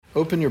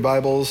Open your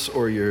Bibles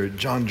or your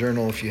John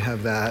journal, if you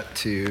have that,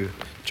 to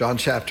John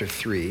chapter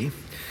 3.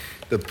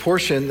 The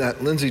portion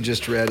that Lindsay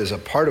just read is a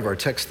part of our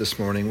text this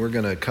morning. We're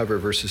going to cover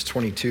verses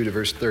 22 to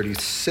verse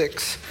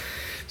 36.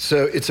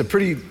 So it's a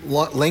pretty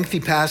lengthy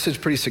passage,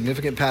 pretty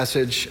significant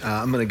passage.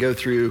 I'm going to go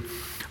through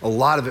a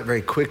lot of it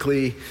very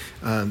quickly.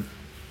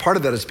 Part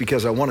of that is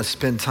because I want to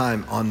spend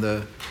time on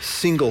the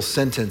single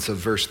sentence of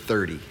verse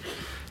 30. I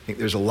think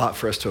there's a lot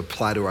for us to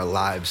apply to our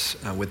lives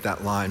with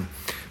that line.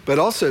 But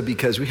also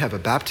because we have a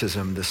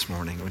baptism this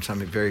morning, which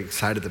I'm very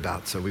excited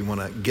about. So we want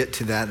to get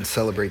to that and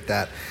celebrate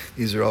that.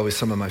 These are always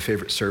some of my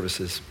favorite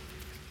services.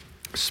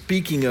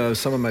 Speaking of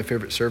some of my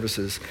favorite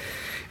services,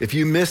 if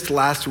you missed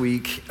last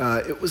week,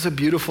 it was a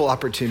beautiful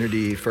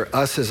opportunity for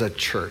us as a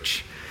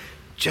church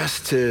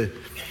just to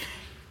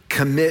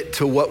commit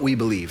to what we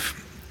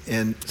believe.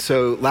 And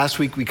so last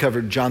week we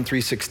covered John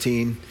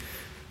 3:16.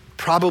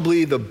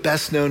 Probably the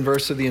best known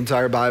verse of the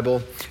entire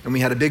Bible. And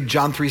we had a big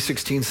John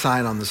 3:16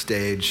 sign on the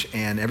stage,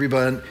 and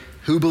everyone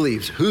who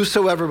believes,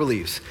 whosoever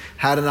believes,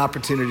 had an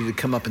opportunity to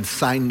come up and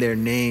sign their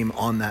name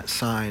on that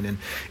sign. And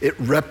it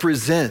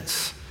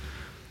represents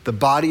the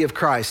body of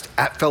Christ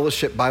at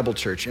Fellowship Bible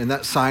Church. And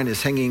that sign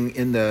is hanging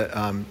in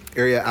the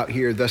area out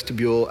here,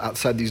 vestibule,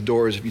 outside these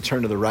doors. If you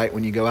turn to the right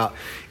when you go out.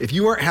 If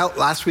you weren't out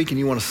last week and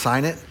you want to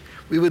sign it,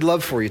 we would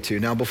love for you to.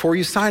 Now, before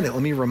you sign it,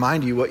 let me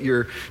remind you what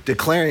you're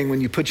declaring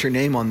when you put your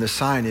name on this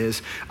sign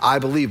is, I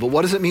believe. Well,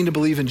 what does it mean to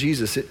believe in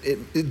Jesus?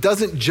 It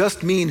doesn't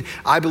just mean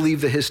I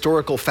believe the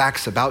historical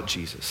facts about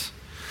Jesus.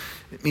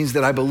 It means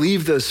that I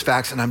believe those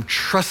facts and I'm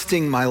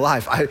trusting my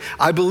life.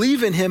 I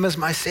believe in him as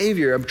my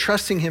Savior. I'm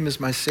trusting him as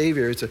my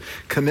Savior. It's a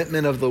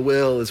commitment of the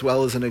will as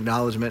well as an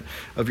acknowledgement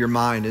of your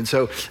mind. And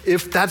so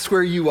if that's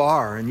where you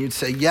are and you'd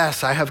say,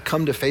 yes, I have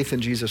come to faith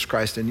in Jesus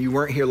Christ, and you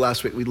weren't here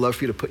last week, we'd love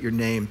for you to put your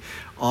name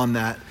on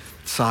that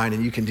sign,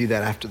 and you can do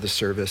that after the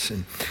service.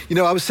 And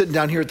I was sitting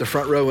down here at the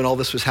front row when all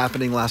this was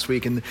happening last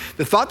week, and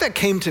the thought that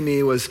came to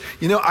me was,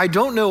 I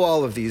don't know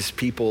all of these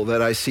people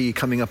that I see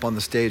coming up on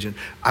the stage, and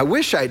I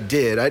wish I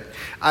did.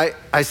 I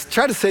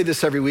try to say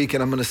this every week,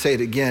 and I'm going to say it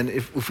again.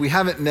 If we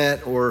haven't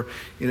met, or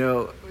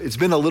it's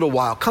been a little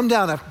while, come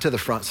down to the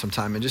front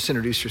sometime and just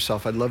introduce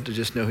yourself. I'd love to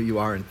just know who you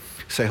are and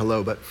say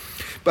hello. But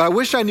I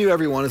wish I knew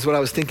everyone is what I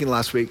was thinking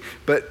last week.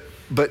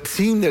 But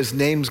seeing those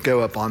names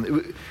go up on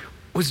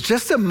it was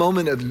just a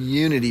moment of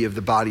unity of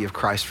the body of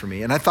Christ for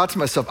me. And I thought to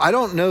myself, I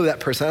don't know that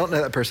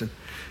person,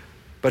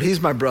 but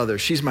he's my brother,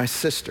 she's my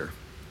sister.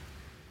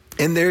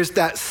 And there's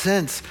that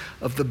sense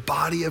of the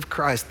body of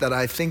Christ that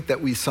I think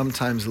that we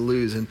sometimes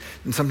lose, and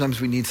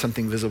sometimes we need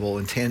something visible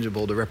and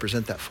tangible to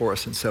represent that for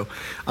us. And so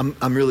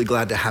I'm really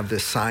glad to have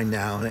this sign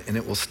now, and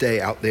it will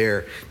stay out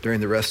there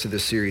during the rest of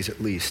this series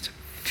at least.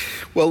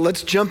 Well,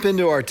 let's jump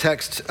into our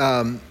text.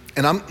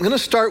 And I'm going to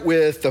start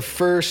with the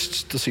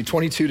first,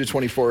 22 to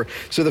 24.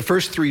 So the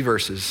first three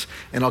verses,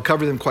 and I'll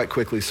cover them quite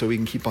quickly so we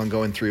can keep on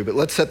going through. But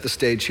let's set the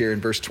stage here in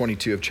verse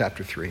 22 of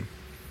chapter 3.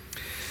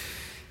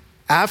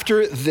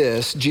 After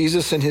this,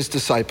 Jesus and his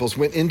disciples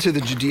went into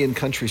the Judean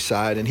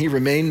countryside, and he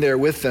remained there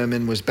with them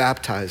and was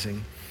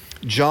baptizing.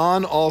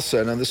 John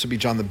also, now this would be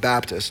John the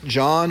Baptist,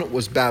 John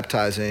was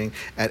baptizing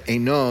at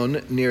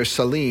Aenon near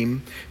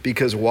Salim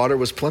because water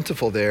was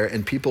plentiful there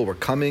and people were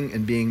coming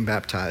and being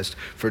baptized,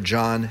 for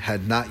John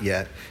had not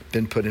yet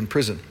been put in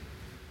prison.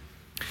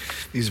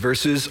 These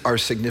verses are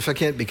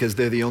significant because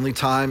they're the only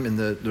time in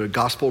the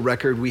gospel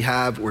record we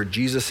have where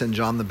Jesus and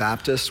John the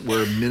Baptist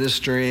were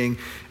ministering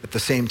at the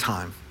same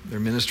time. Their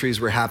ministries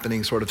were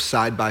happening sort of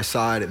side by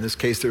side. In this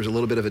case, there was a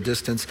little bit of a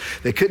distance.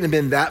 They couldn't have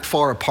been that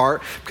far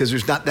apart because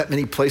there's not that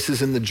many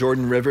places in the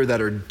Jordan River that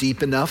are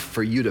deep enough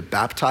for you to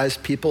baptize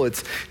people.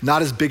 It's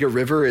not as big a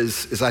river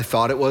as I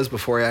thought it was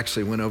before I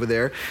actually went over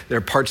there. There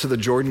are parts of the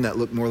Jordan that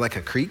look more like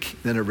a creek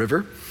than a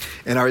river.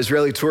 And our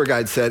Israeli tour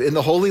guide said, in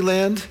the Holy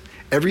Land,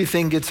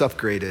 everything gets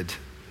upgraded.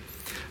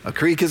 A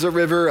creek is a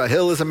river, a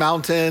hill is a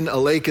mountain, a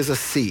lake is a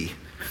sea.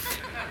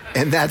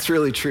 And that's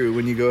really true.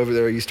 When you go over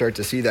there, you start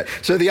to see that.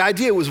 So the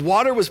idea was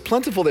water was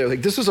plentiful there.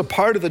 Like this was a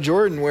part of the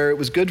Jordan where it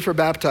was good for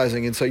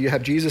baptizing. And so you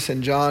have Jesus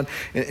and John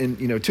in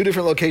two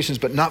different locations,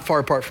 but not far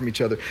apart from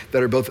each other,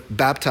 that are both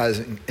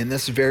baptizing. And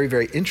that's very,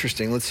 very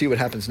interesting. Let's see what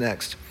happens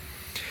next.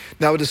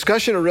 Now, a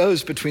discussion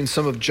arose between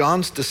some of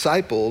John's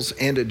disciples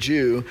and a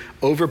Jew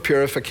over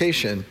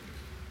purification.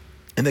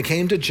 And they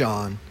came to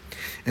John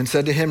and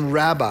said to him,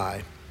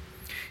 Rabbi,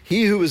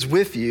 he who is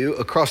with you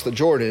across the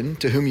Jordan,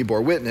 to whom you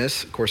bore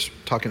witness, of course,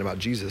 talking about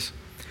Jesus,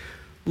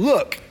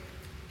 look,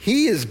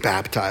 he is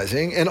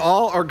baptizing and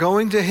all are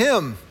going to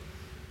him.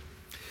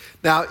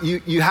 Now,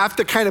 you have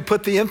to kind of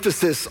put the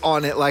emphasis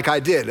on it like I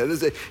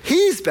did.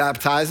 He's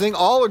baptizing,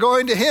 all are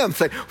going to him.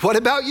 Say, what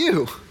about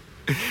you?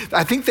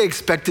 I think they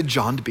expected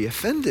John to be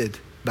offended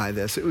by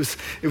this. It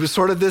was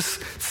sort of this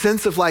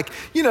sense of like,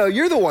 you're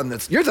you're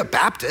the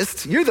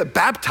Baptist, you're the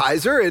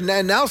baptizer,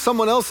 and now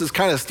someone else is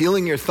kind of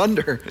stealing your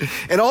thunder.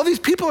 And all these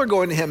people are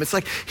going to him. It's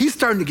like, he's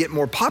starting to get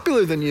more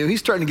popular than you.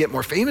 He's starting to get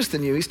more famous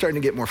than you. He's starting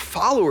to get more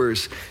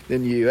followers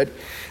than you.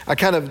 I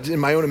kind of, in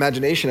my own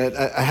imagination,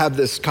 I have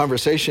this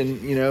conversation,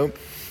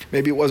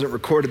 maybe it wasn't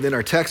recorded in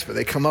our text, but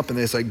they come up and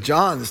they're like,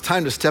 John, it's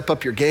time to step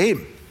up your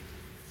game.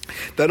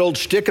 That old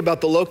shtick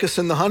about the locusts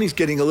and the honey's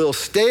getting a little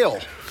stale.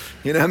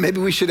 Maybe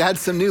we should add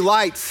some new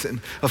lights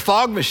and a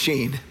fog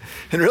machine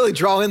and really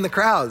draw in the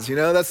crowds.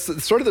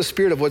 That's sort of the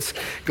spirit of what's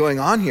going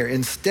on here.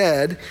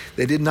 Instead,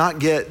 they did not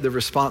get the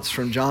response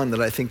from John that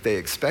I think they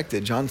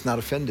expected. John's not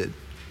offended.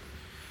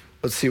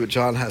 Let's see what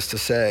John has to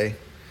say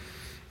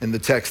in the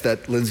text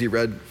that Lindsay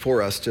read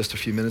for us just a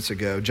few minutes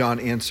ago. John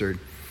answered,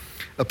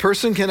 "A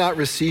person cannot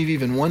receive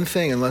even one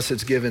thing unless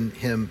it's given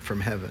him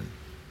from heaven.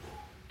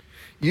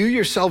 You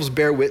yourselves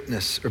bear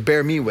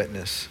me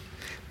witness,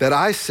 that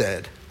I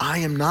said, I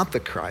am not the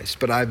Christ,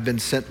 but I've been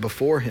sent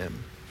before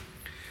him.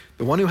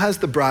 The one who has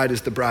the bride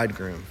is the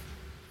bridegroom.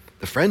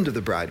 The friend of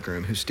the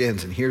bridegroom who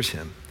stands and hears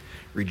him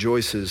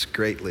rejoices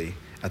greatly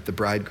at the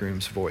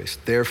bridegroom's voice.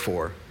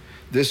 Therefore,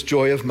 this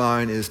joy of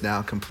mine is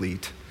now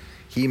complete.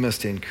 He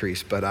must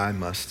increase, but I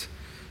must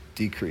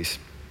decrease."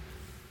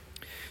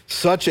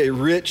 Such a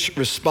rich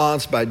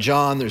response by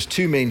John. There's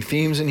two main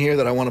themes in here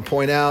that I want to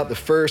point out. The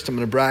first, I'm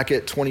going to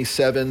bracket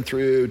 27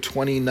 through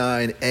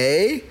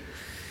 29a.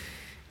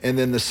 And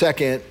then the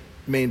second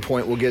main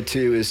point we'll get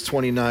to is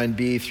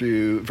 29b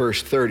through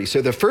verse 30.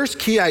 So the first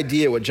key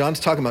idea, what John's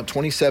talking about,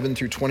 27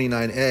 through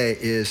 29a,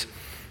 is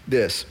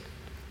this.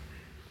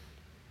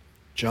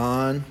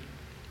 John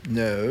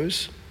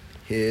knows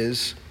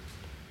his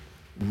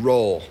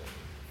role.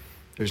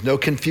 There's no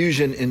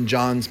confusion in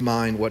John's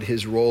mind what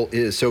his role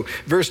is. So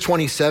verse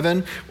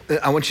 27,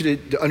 I want you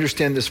to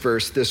understand this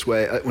verse this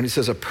way. When he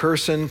says a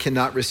person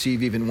cannot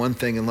receive even one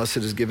thing unless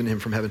it is given him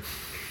from heaven.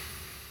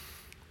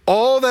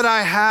 All that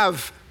I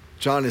have,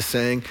 John is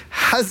saying,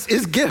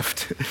 is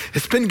gift.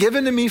 It's been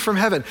given to me from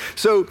heaven.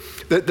 So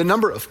the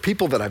number of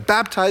people that I've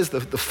baptized,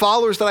 the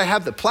followers that I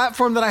have, the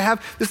platform that I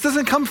have, this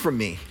doesn't come from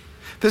me.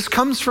 This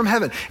comes from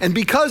heaven. And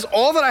because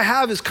all that I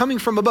have is coming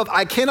from above,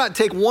 I cannot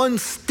take one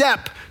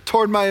step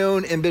toward my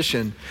own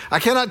ambition. I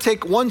cannot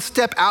take one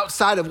step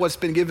outside of what's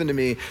been given to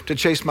me to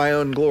chase my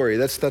own glory.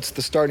 That's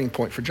the starting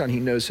point for John.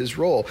 He knows his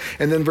role.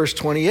 And then verse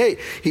 28,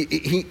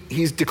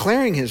 he's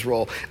declaring his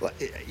role.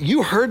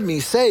 You heard me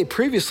say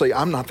previously,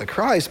 I'm not the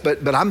Christ,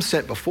 but I'm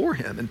sent before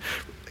him. And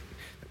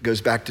it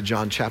goes back to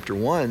John chapter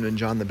 1 when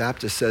John the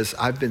Baptist says,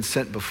 I've been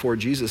sent before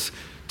Jesus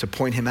to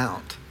point him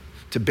out,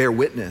 to bear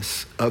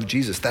witness of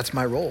Jesus. That's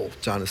my role,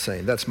 John is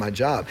saying. That's my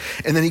job.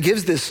 And then he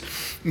gives this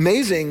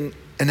amazing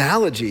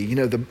analogy.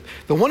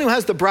 The one who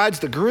has the bride's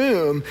the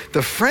groom,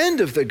 the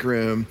friend of the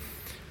groom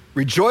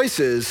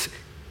rejoices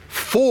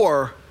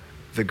for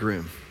the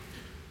groom.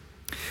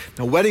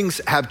 Now,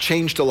 weddings have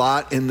changed a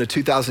lot in the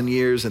 2,000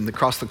 years and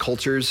across the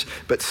cultures,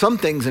 but some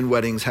things in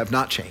weddings have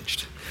not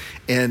changed.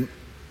 And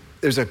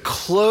there's a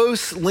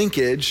close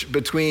linkage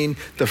between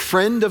the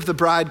friend of the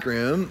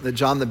bridegroom that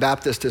John the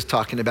Baptist is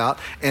talking about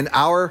and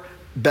our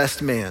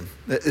best man.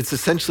 It's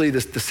essentially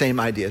the same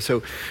idea.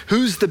 So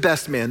who's the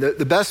best man?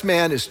 The best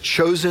man is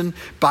chosen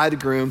by the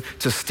groom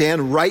to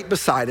stand right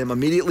beside him,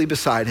 immediately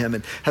beside him,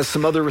 and has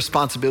some other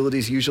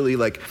responsibilities. Usually,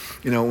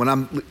 when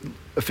I'm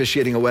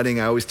officiating a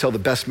wedding, I always tell the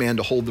best man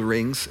to hold the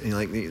rings. And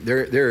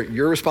they're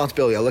your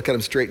responsibility. I look at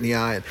them straight in the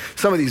eye. And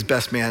some of these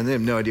best men, they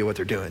have no idea what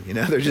they're doing.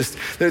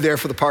 They're there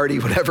for the party,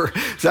 whatever.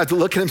 So I have to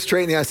look at them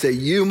straight in the eye and say,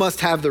 you must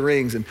have the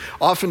rings. And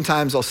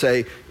oftentimes I'll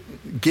say,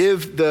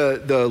 give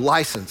the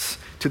license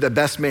to the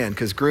best man,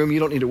 because groom, you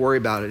don't need to worry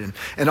about it.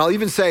 And I'll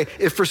even say,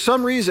 if for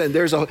some reason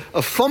there's a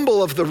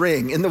fumble of the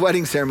ring in the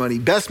wedding ceremony,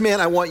 best man,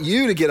 I want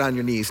you to get on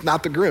your knees,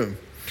 not the groom.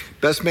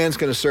 Best man's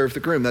going to serve the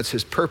groom. That's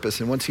his purpose.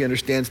 And once he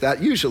understands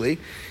that, usually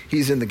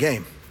he's in the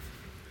game.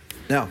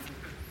 Now,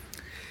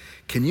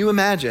 can you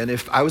imagine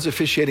if I was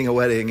officiating a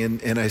wedding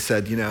and I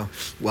said,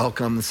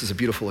 welcome, this is a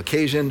beautiful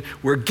occasion.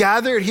 We're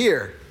gathered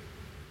here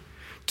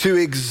to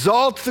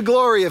exalt the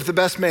glory of the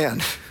best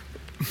man.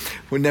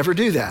 Would never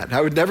do that. I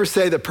would never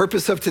say the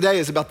purpose of today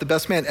is about the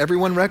best man.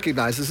 Everyone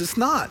recognizes it's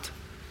not.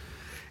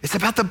 It's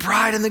about the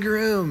bride and the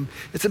groom.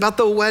 It's about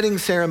the wedding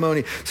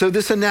ceremony. So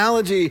this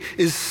analogy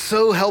is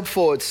so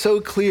helpful. It's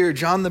so clear.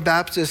 John the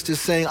Baptist is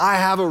saying, I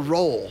have a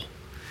role,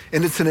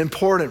 and it's an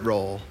important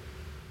role,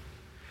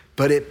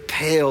 but it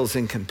pales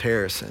in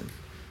comparison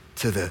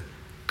to the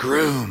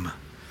groom,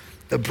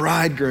 the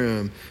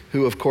bridegroom,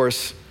 who of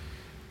course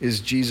is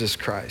Jesus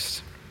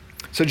Christ.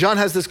 So John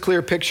has this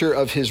clear picture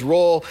of his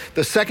role.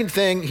 The second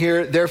thing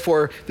here,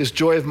 therefore, this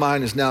joy of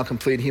mine is now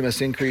complete. He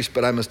must increase,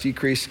 but I must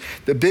decrease.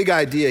 The big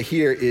idea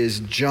here is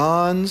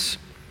John's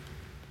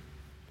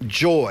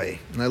joy.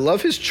 And I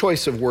love his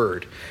choice of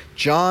word.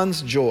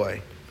 John's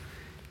joy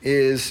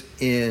is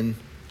in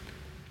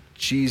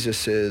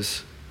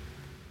Jesus's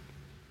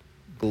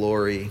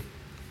glory.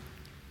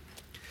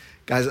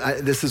 Guys,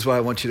 this is what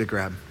I want you to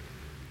grab.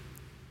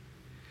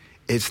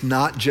 It's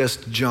not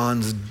just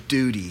John's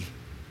duty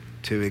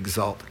to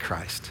exalt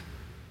Christ.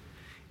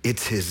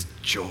 It's his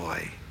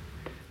joy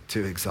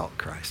to exalt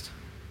Christ.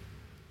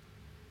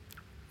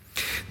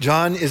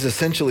 John is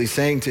essentially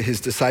saying to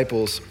his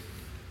disciples,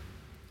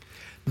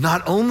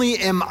 not only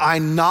am I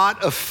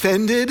not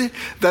offended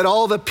that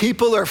all the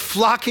people are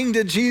flocking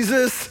to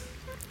Jesus,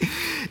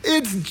 it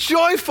It's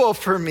joyful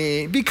for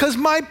me because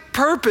my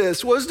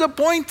purpose was to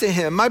point to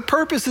him. My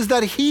purpose is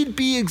that he'd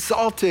be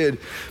exalted.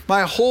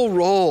 My whole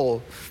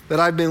role that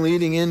I've been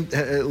leaning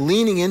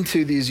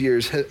into these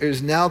years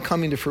is now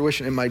coming to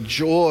fruition, and my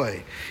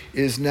joy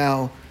is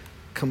now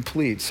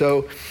complete.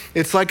 So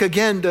it's like,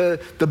 again,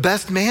 the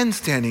best man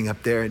standing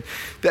up there. And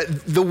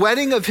that the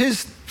wedding of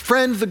his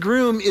friend, the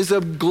groom, is a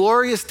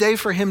glorious day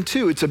for him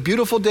too. It's a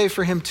beautiful day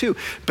for him too,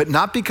 but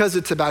not because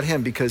it's about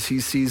him, because he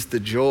sees the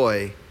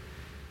joy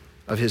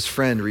of his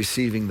friend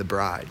receiving the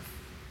bride.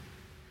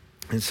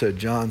 And so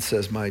John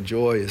says, my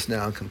joy is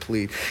now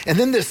complete. And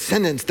then this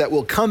sentence that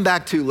we'll come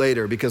back to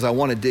later because I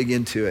want to dig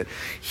into it.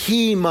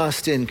 He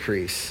must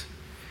increase,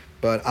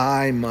 but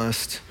I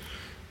must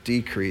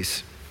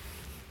decrease.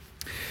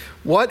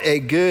 What a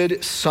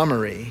good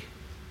summary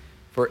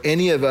for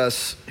any of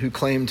us who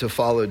claim to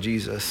follow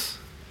Jesus.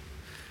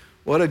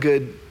 What a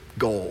good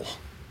goal.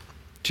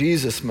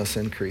 Jesus must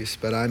increase,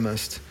 but I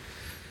must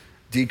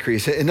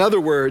decrease. In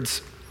other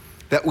words,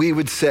 that we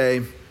would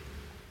say,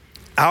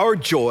 our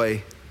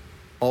joy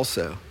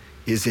also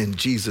is in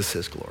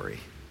Jesus' glory.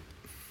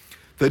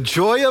 The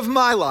joy of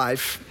my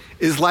life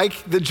is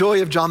like the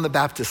joy of John the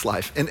Baptist's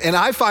life. And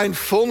I find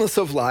fullness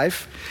of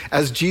life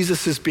as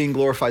Jesus is being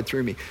glorified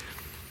through me.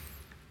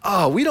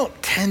 Oh, we don't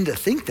tend to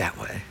think that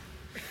way.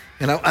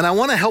 And I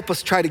want to help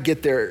us try to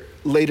get there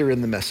later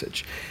in the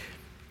message.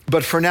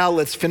 But for now,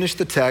 let's finish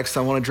the text.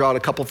 I want to draw out a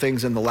couple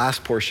things in the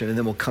last portion, and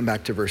then we'll come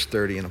back to verse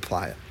 30 and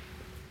apply it.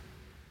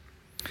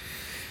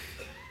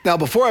 Now,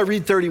 before I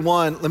read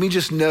 31, let me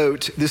just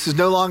note, this is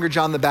no longer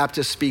John the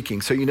Baptist speaking.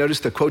 So you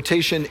notice the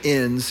quotation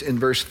ends in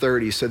verse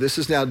 30. So this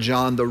is now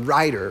John the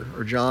writer,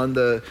 or John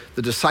the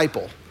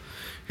disciple,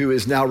 who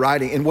is now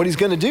writing. And what he's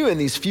going to do in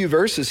these few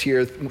verses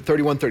here,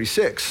 31,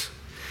 36,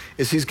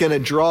 is he's going to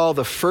draw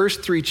the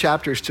first 3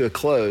 chapters to a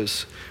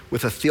close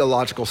with a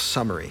theological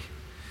summary.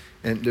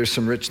 And there's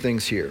some rich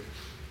things here.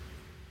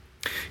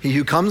 He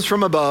who comes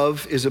from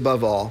above is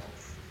above all.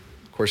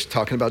 Of course,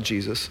 talking about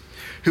Jesus.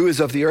 Who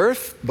is of the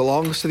earth,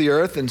 belongs to the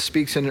earth, and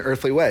speaks in an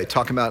earthly way,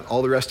 talking about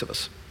all the rest of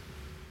us.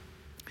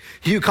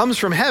 He who comes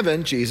from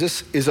heaven,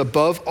 Jesus, is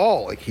above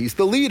all. Like he's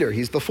the leader,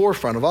 he's the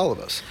forefront of all of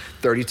us.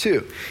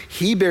 32,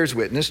 he bears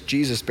witness,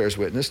 Jesus bears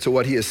witness to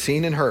what he has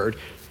seen and heard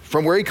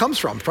from where he comes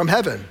from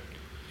heaven.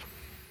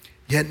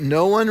 Yet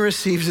no one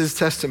receives his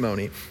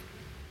testimony.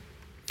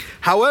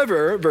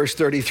 However, verse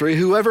 33,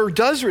 whoever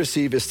does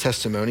receive his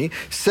testimony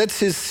sets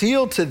his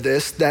seal to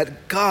this,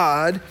 that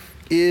God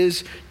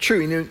is true.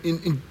 You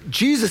know,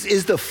 Jesus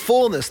is the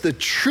fullness, the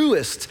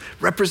truest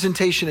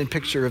representation and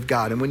picture of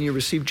God. And when you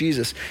receive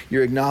Jesus,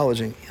 you're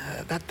acknowledging,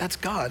 that's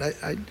God.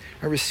 I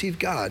received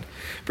God.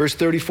 Verse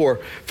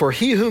 34, for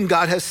he whom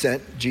God has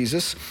sent,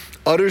 Jesus,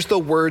 utters the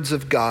words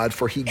of God,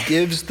 for he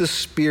gives the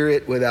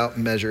Spirit without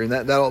measure. And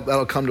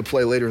that'll come to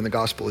play later in the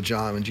Gospel of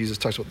John when Jesus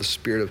talks about the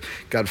Spirit of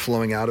God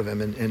flowing out of him,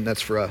 and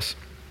that's for us.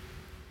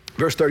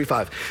 Verse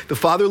 35, the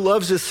Father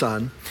loves his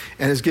Son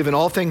and has given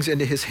all things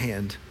into his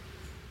hand.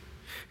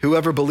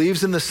 Whoever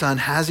believes in the Son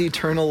has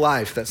eternal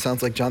life. That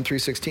sounds like John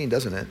 3:16,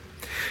 doesn't it?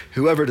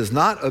 Whoever does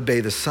not obey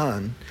the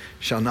Son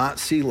shall not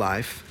see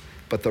life,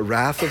 but the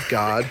wrath of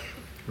God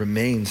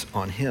remains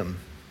on him.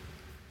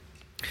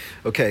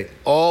 Okay,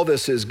 all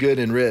this is good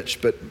and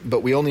rich,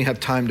 but we only have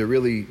time to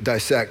really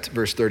dissect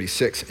verse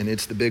 36, and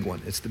it's the big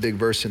one. It's the big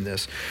verse in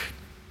this.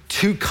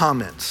 2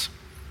 comments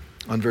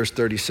on verse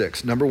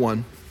 36. Number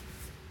 1,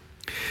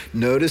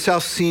 notice how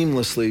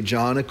seamlessly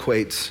John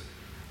equates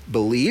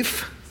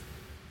belief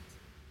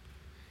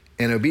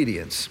and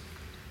obedience.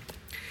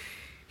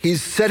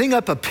 He's setting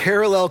up a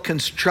parallel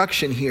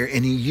construction here,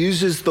 and he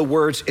uses the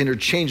words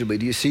interchangeably.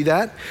 Do you see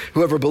that?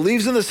 Whoever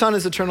believes in the Son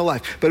has eternal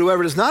life, but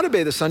whoever does not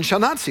obey the Son shall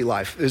not see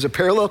life. There's a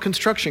parallel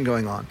construction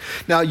going on.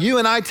 Now, you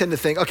and I tend to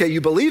think, okay,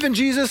 you believe in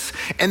Jesus,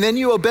 and then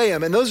you obey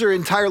him, and those are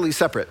entirely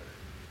separate.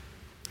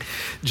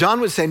 John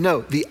would say,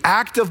 no, the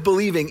act of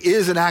believing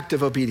is an act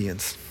of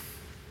obedience.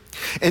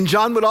 And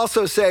John would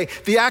also say,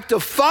 the act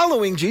of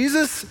following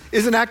Jesus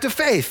is an act of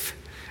faith.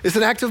 It's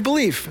an act of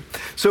belief.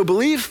 So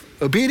belief,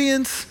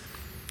 obedience,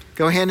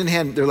 go hand in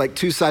hand. They're like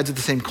 2 sides of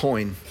the same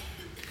coin.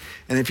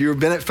 And if you've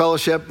been at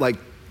fellowship like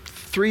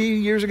 3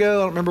 years ago, I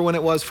don't remember when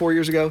it was, 4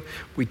 years ago,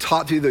 we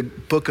taught through the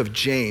book of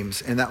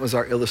James, and that was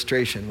our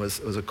illustration,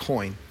 was a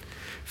coin.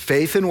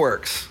 Faith and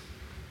works,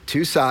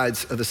 2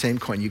 sides of the same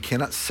coin. You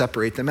cannot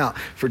separate them out.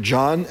 For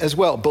John as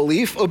well,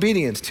 belief,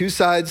 obedience, 2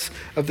 sides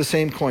of the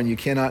same coin. You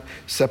cannot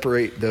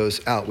separate those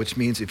out, which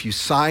means if you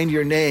signed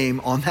your name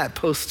on that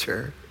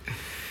poster,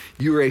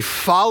 you are a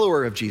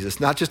follower of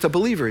Jesus, not just a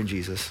believer in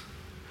Jesus.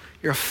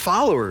 You're a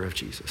follower of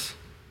Jesus.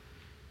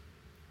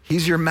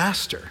 He's your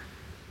master.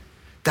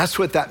 That's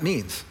what that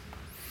means.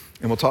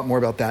 And we'll talk more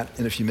about that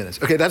in a few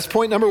minutes. Okay, that's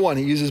point number 1.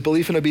 He uses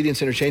belief and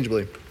obedience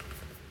interchangeably.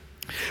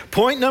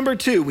 Point number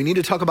 2, we need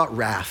to talk about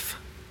wrath.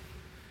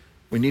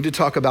 We need to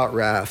talk about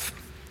wrath.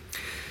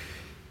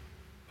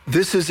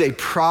 This is a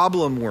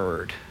problem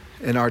word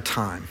in our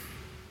time.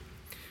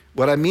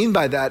 What I mean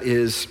by that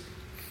is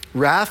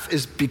wrath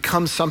has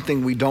become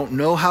something we don't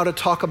know how to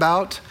talk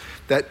about,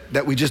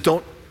 that we just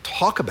don't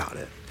talk about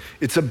it.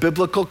 It's a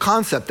biblical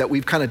concept that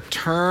we've kind of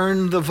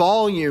turned the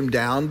volume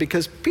down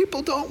because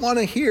people don't want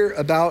to hear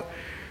about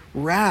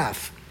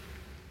wrath.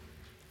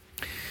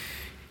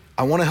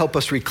 I want to help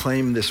us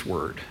reclaim this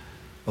word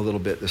a little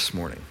bit this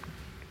morning.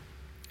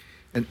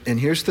 And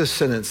here's the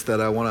sentence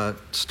that I want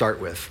to start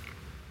with.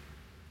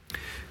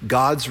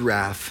 God's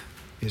wrath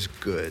is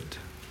good.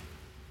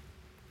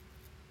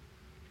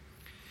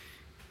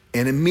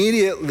 And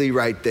immediately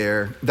right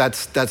there,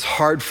 that's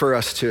hard for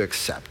us to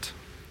accept.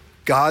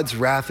 God's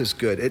wrath is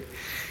good.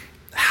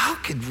 How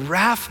could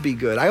wrath be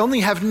good? I only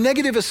have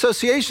negative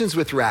associations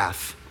with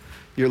wrath,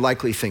 you're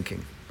likely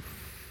thinking.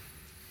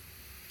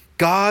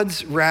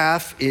 God's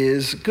wrath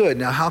is good.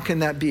 Now, how can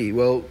that be?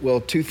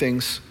 Well, two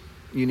things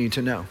you need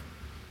to know.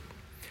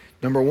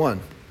 Number one,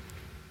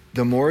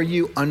 the more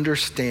you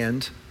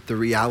understand the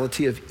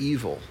reality of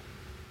evil,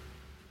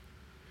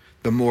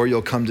 the more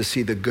you'll come to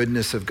see the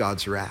goodness of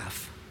God's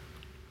wrath.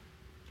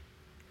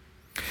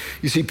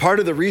 You see, part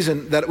of the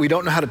reason that we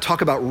don't know how to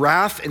talk about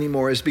wrath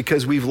anymore is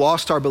because we've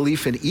lost our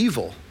belief in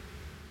evil.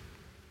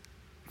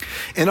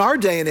 In our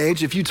day and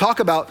age, if you talk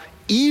about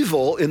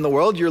evil in the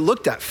world, you're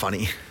looked at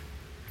funny.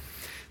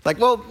 Like,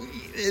 well,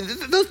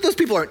 those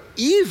people aren't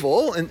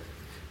evil, and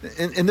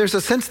there's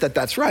a sense that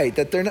that's right,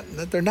 that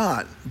they're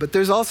not. But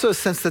there's also a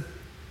sense that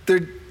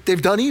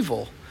they've done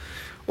evil,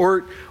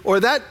 or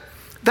that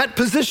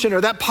position or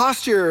that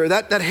posture or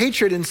that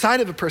hatred inside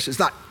of a person is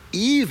not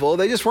evil.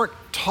 They just weren't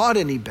taught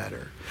any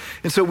better.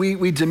 And so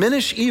we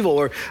diminish evil,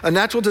 or a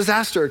natural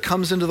disaster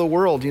comes into the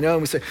world, and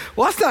we say,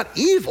 well, that's not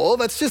evil.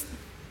 That's just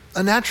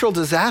a natural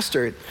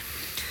disaster.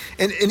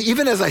 And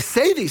even as I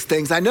say these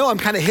things, I know I'm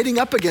kind of hitting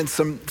up against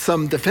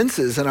some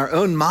defenses in our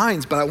own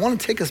minds, but I want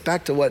to take us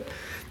back to what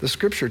the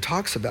scripture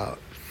talks about.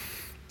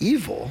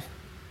 Evil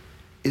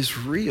is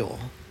real.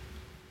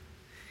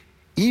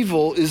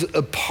 Evil is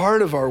a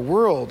part of our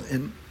world.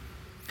 And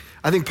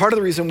I think part of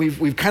the reason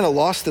we've kind of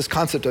lost this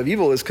concept of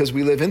evil is because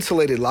we live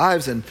insulated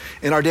lives, and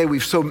in our day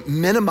we've so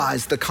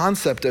minimized the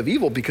concept of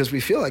evil because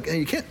we feel like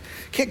you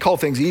can't call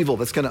things evil.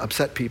 That's going to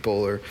upset people,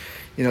 or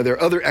there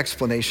are other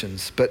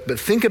explanations. But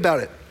think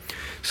about it.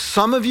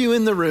 Some of you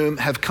in the room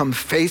have come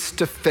face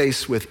to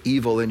face with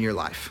evil in your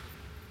life.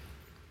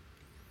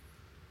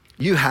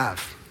 You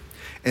have.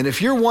 And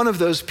if you're one of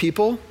those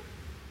people,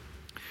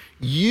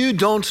 you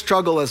don't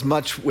struggle as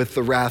much with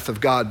the wrath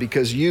of God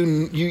because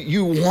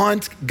you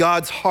want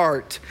God's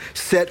heart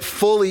set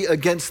fully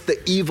against the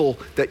evil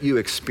that you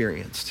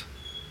experienced.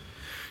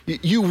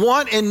 You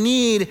want and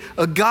need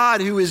a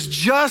God who is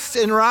just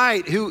and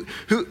right, who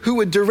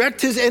would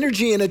direct his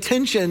energy and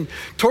attention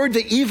toward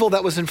the evil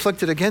that was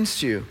inflicted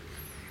against you.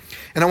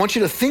 And I want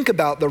you to think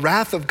about the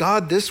wrath of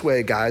God this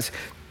way, guys.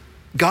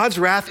 God's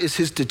wrath is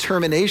his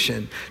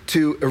determination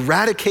to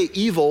eradicate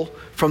evil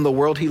from the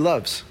world he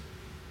loves.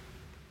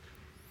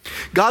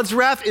 God's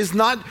wrath is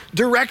not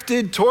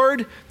directed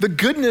toward the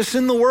goodness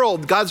in the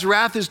world. God's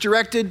wrath is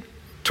directed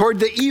toward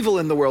the evil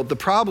in the world. The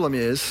problem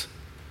is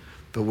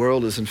the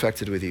world is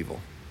infected with evil.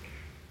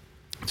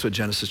 That's what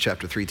Genesis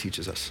chapter 3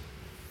 teaches us.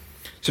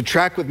 So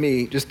track with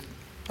me just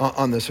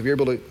on this. If you're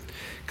able to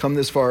come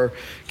this far,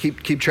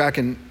 keep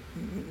tracking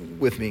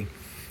with me.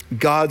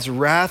 God's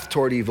wrath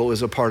toward evil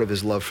is a part of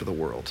his love for the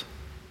world.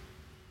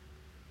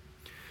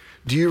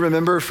 Do you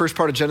remember first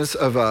part of John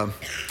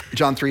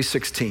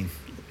 3:16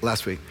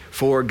 last week?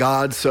 For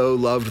God so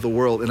loved the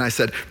world. And I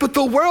said, but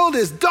the world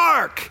is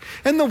dark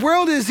and the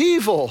world is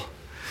evil.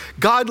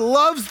 God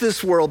loves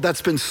this world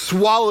that's been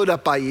swallowed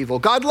up by evil.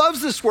 God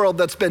loves this world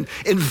that's been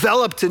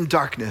enveloped in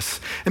darkness.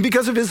 And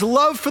because of his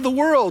love for the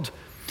world,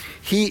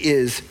 he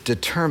is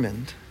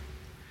determined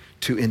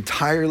to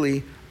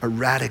entirely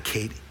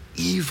eradicate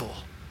evil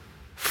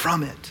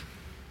from it.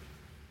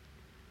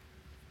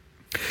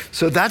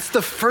 So that's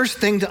the first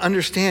thing to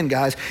understand,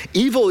 guys.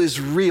 Evil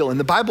is real, and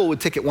the Bible would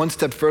take it one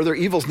step further.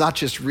 Evil's not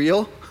just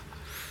real.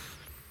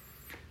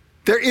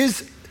 There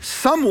is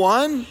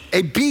someone,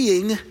 a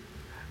being,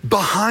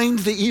 behind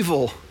the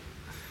evil.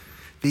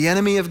 The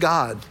enemy of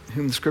God,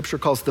 whom the scripture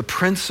calls the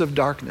Prince of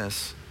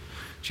Darkness.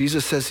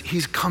 Jesus says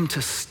he's come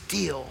to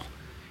steal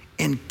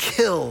and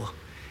kill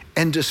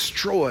and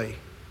destroy.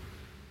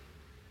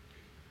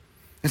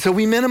 And so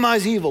we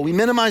minimize evil, we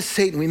minimize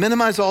Satan, we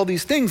minimize all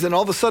these things, and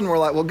all of a sudden we're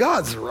like, well,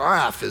 God's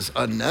wrath is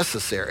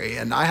unnecessary,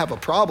 and I have a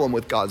problem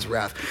with God's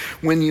wrath.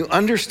 When you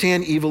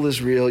understand evil is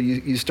real,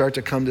 you start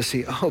to come to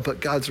see, oh,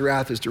 but God's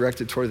wrath is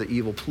directed toward the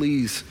evil.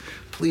 Please,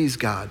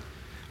 God,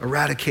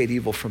 eradicate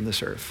evil from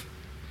this earth.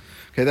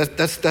 Okay,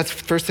 that's the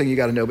first thing you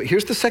got to know. But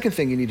here's the second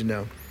thing you need to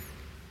know.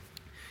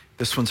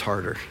 This one's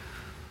harder,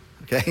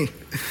 okay?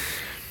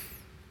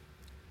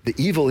 The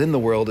evil in the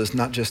world is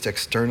not just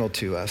external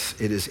to us,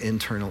 it is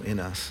internal in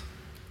us.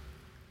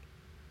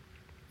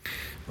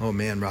 Oh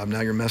man, Rob,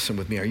 now you're messing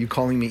with me. Are you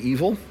calling me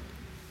evil?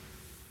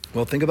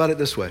 Well, think about it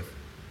this way.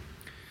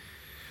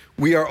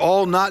 We are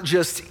all not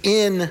just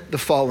in the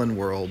fallen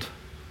world,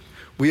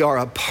 we are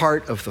a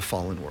part of the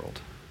fallen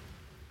world.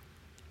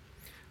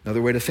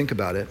 Another way to think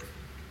about it,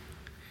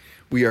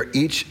 we are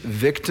each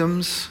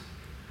victims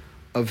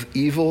of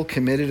evil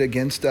committed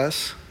against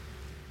us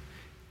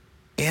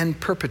and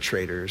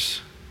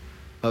perpetrators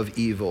of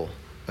evil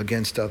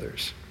against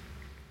others.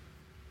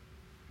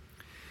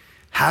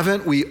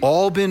 Haven't we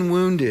all been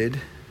wounded,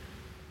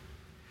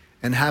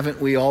 and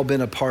haven't we all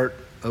been a part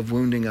of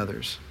wounding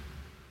others?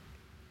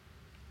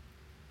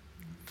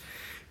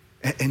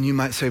 And you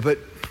might say,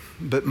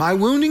 but my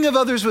wounding of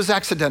others was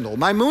accidental.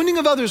 My wounding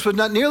of others was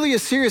not nearly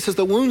as serious as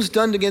the wounds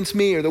done against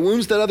me or the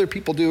wounds that other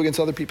people do against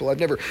other people. I've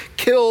never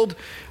killed.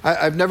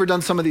 I've never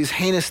done some of these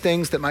heinous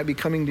things that might be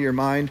coming to your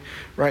mind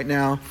right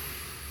now.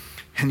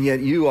 And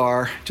yet you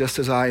are, just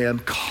as I am,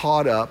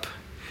 caught up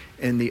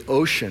in the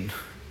ocean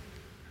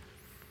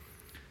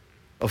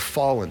of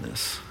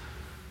fallenness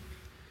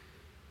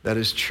that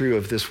is true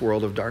of this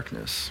world of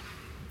darkness.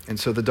 And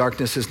so the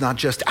darkness is not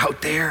just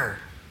out there.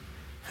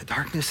 The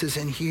darkness is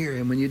in here.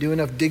 And when you do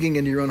enough digging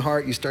into your own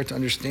heart, you start to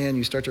understand,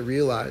 you start to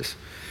realize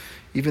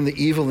even the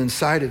evil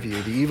inside of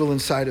you, the evil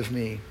inside of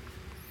me.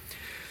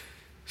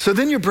 So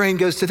then your brain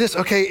goes to this.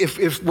 Okay,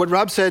 if what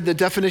Rob said, the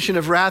definition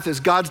of wrath is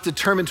God's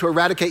determined to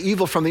eradicate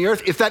evil from the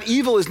earth, if that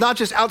evil is not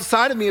just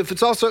outside of me, if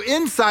it's also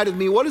inside of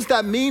me, what does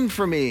that mean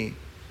for me?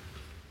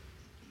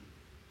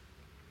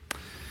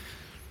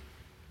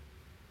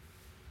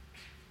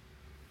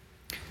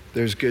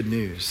 There's good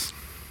news.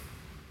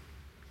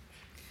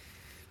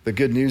 The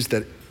good news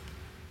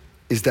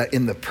is that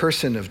in the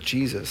person of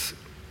Jesus,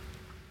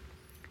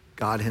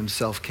 God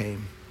himself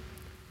came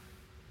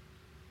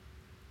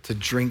to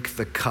drink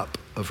the cup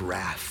of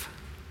wrath.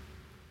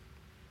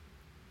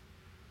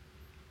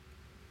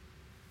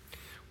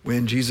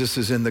 When Jesus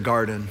is in the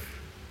garden,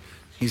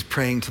 he's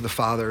praying to the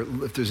Father,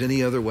 if there's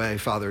any other way,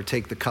 Father,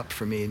 take the cup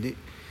from me. And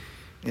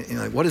you're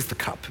like, what is the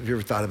cup? Have you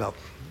ever thought about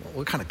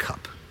what kind of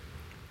cup?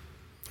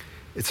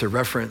 It's a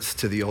reference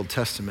to the Old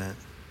Testament,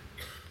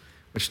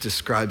 which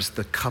describes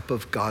the cup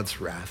of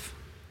God's wrath,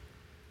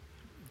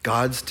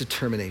 God's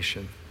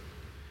determination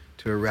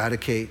to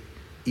eradicate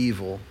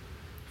evil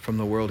from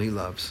the world he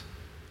loves,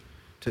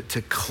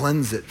 to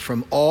cleanse it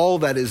from all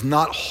that is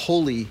not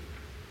holy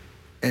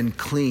and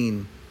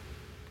clean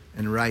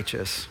and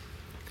righteous.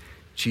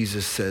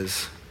 Jesus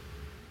says,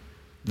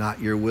 not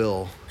your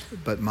will,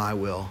 but my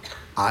will.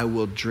 I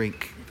will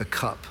drink the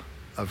cup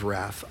of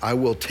wrath. I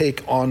will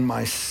take on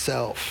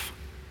myself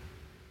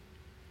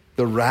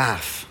the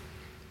wrath.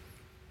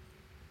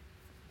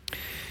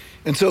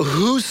 And so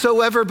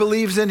whosoever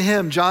believes in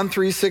him, John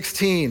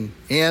 3:16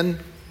 and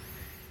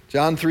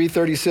John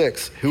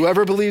 3:36,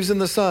 whoever believes in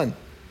the Son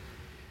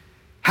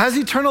has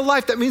eternal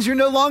life. That means you're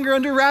no longer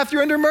under wrath,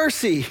 you're under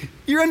mercy.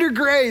 You're under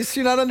grace,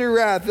 you're not under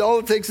wrath. All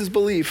it takes is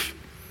belief.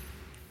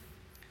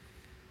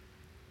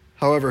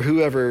 However,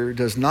 whoever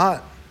does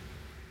not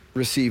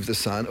receive the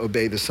Son,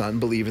 obey the Son,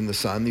 believe in the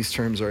Son, these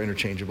terms are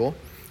interchangeable,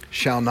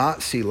 shall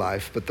not see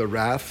life, but the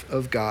wrath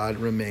of God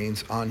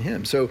remains on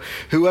him. So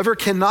whoever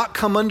cannot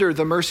come under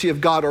the mercy of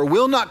God or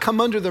will not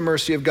come under the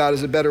mercy of God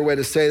is a better way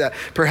to say that.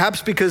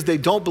 Perhaps because they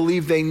don't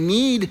believe they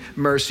need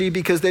mercy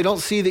because they don't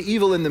see the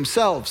evil in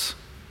themselves.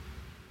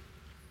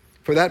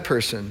 For that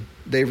person,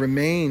 they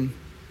remain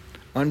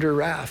under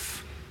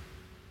wrath.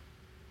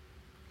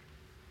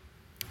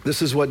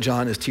 This is what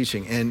John is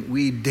teaching, and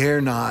we dare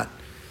not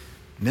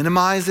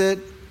minimize it.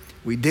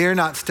 We dare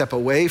not step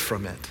away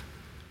from it.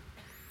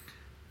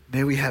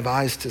 May we have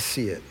eyes to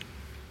see it.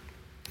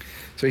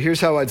 So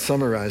here's how I'd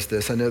summarize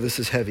this. I know this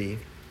is heavy.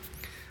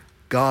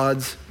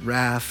 God's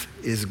wrath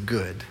is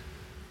good.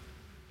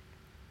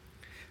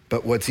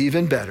 But what's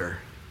even better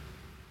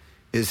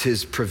is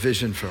his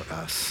provision for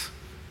us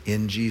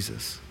in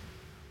Jesus.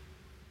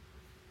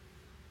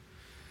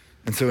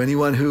 And so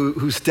anyone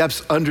who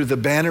steps under the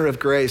banner of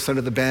grace,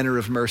 under the banner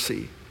of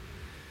mercy,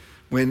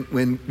 when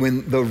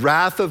the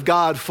wrath of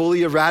God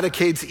fully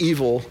eradicates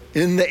evil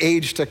in the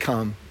age to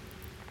come,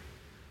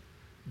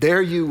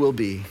 there you will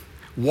be,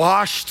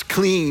 washed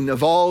clean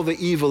of all the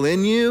evil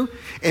in you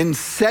and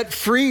set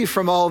free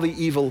from all the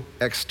evil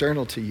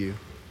external to you.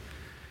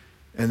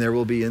 And there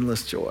will be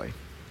endless joy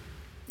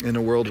in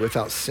a world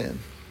without sin.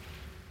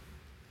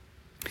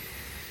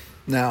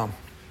 Now,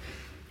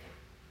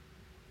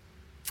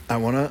 I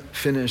want to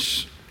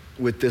finish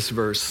with this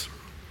verse,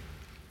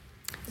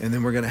 and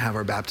then we're going to have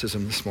our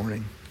baptism this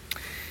morning.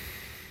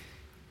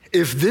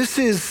 If this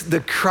is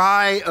the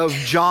cry of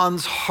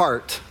John's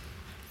heart,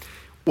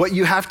 what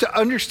you have to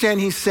understand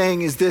he's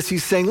saying is this.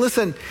 He's saying,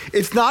 listen,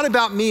 it's not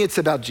about me, it's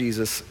about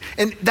Jesus.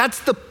 And that's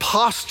the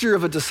posture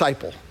of a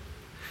disciple.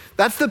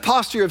 That's the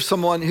posture of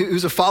someone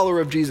who's a follower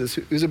of Jesus,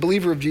 who's a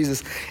believer of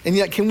Jesus. And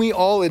yet, can we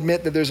all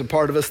admit that there's a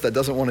part of us that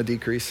doesn't want to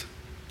decrease?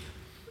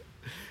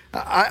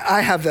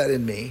 I have that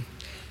in me.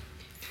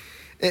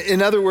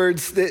 In other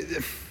words,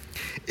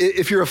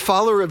 if you're a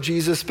follower of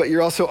Jesus, but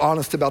you're also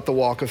honest about the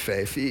walk of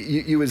faith,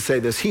 you would say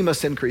this: he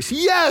must increase.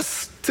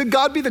 Yes, to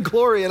God be the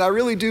glory, and I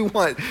really do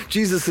want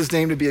Jesus'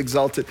 name to be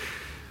exalted.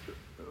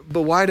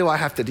 But why do I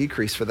have to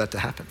decrease for that to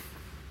happen?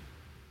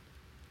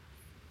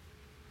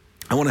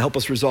 I want to help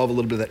us resolve a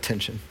little bit of that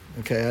tension,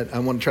 okay? I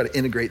want to try to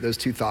integrate those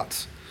two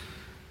thoughts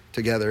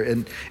together.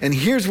 And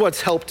here's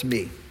what's helped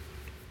me.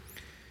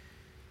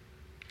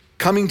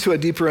 Coming to a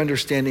deeper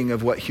understanding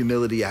of what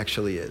humility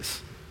actually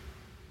is.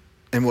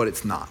 and what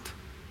it's not.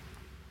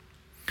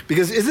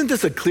 Because isn't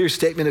this a clear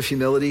statement of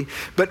humility?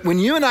 But when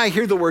you and I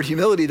hear the word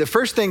humility, the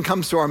first thing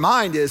comes to our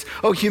mind is,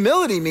 oh,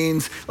 humility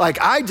means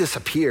like I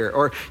disappear,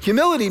 or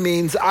humility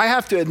means I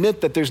have to admit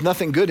that there's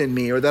nothing good in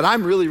me, or that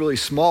I'm really, really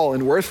small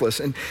and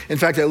worthless. And in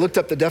fact, I looked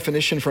up the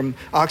definition from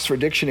Oxford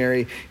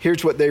Dictionary.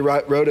 Here's what they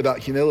wrote about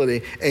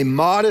humility: a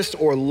modest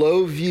or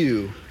low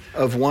view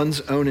of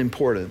one's own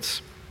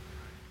importance.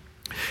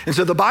 And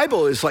so the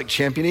Bible is like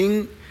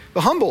championing the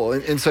humble.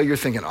 And so you're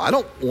thinking, I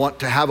don't want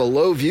to have a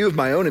low view of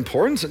my own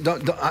importance.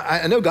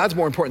 I know God's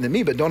more important than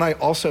me, but don't I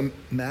also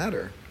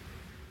matter?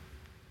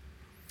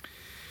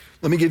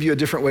 Let me give you a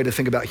different way to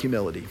think about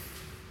humility.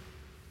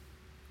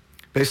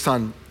 Based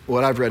on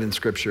what I've read in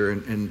Scripture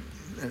and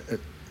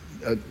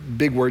a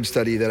big word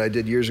study that I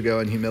did years ago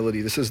on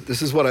humility, this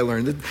is what I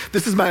learned.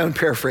 This is my own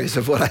paraphrase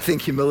of what I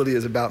think humility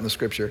is about in the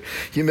Scripture.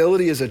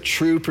 Humility is a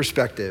true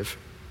perspective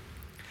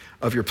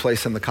of your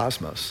place in the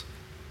cosmos.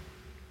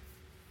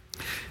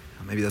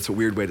 Maybe that's a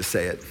weird way to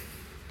say it,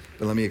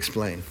 but let me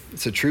explain.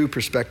 It's a true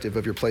perspective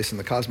of your place in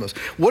the cosmos.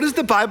 What does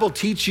the Bible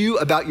teach you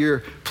about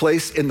your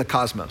place in the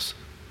cosmos?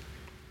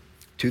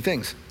 Two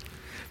things.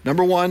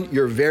 Number one,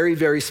 you're very,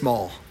 very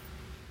small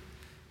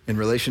in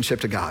relationship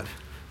to God.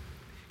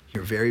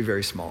 You're very,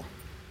 very small.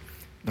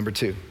 Number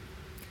two,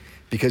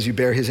 because you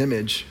bear his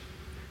image,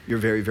 you're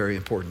very, very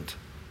important.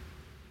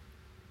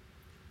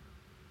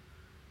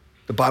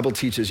 The Bible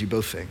teaches you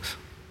both things.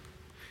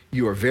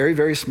 You are very,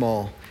 very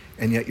small,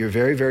 and yet you're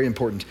very, very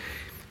important.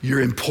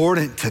 You're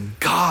important to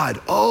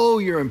God. Oh,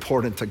 you're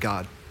important to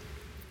God.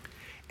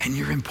 And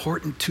you're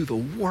important to the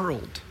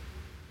world.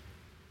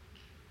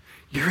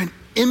 You're an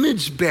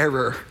image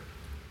bearer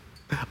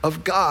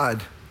of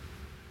God.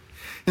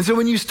 And so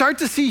when you start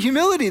to see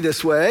humility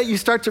this way, you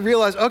start to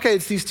realize, okay,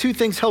 it's these two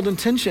things held in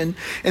tension.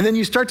 And then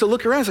you start to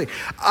look around and say,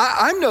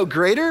 I'm no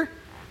greater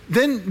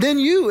than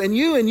you, and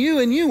you, and you,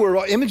 and you. We're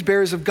all image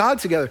bearers of God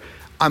together.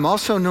 I'm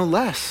also no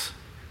less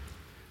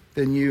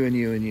than you, and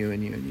you, and you,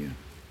 and you, and you.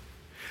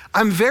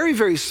 I'm very,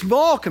 very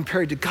small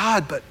compared to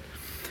God, but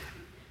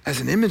as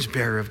an image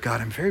bearer of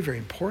God, I'm very, very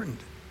important.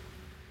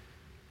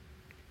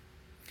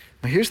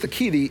 Now here's the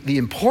key. The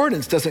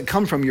importance doesn't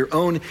come from your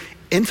own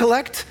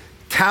intellect,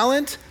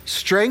 talent,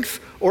 strength,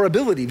 or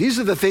ability. These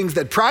are the things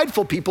that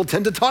prideful people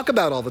tend to talk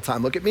about all the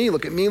time. Look at me,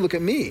 look at me, look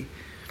at me.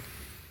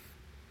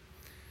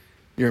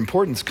 Your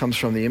importance comes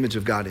from the image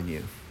of God in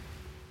you.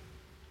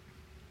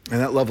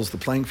 And that levels the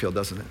playing field,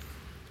 doesn't it?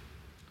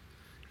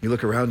 You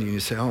look around you and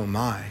you say, oh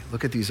my,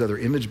 look at these other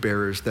image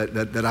bearers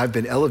that I've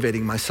been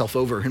elevating myself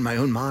over in my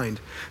own mind.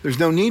 There's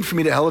no need for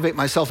me to elevate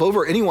myself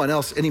over anyone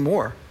else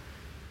anymore.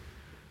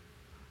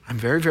 I'm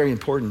very, very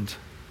important,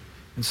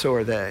 and so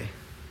are they.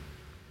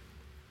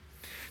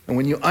 And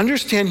when you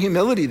understand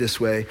humility this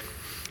way,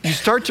 you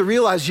start to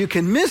realize you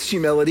can miss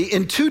humility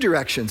in two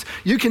directions.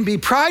 You can be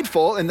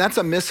prideful, and that's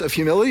a miss of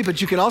humility,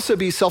 but you can also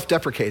be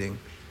self-deprecating,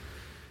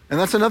 and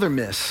that's another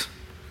miss.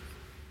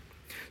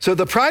 So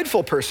the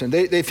prideful person,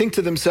 they think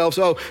to themselves,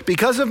 oh,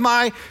 because of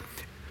my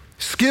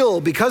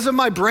skill, because of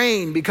my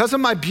brain, because of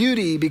my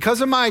beauty,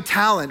 because of my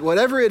talent,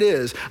 whatever it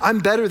is, I'm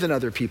better than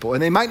other people.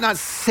 And they might not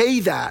say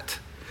that,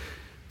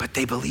 but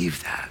they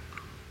believe that.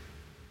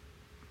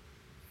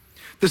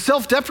 The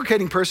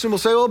self-deprecating person will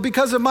say, well,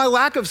 because of my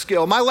lack of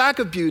skill, my lack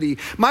of beauty,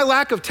 my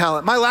lack of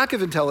talent, my lack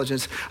of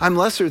intelligence, I'm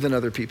lesser than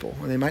other people.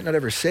 And they might not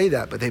ever say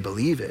that, but they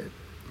believe it.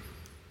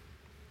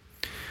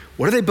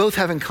 What do they both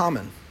have in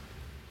common?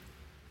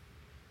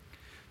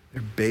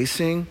 They're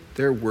basing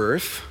their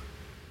worth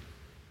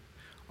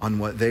on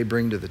what they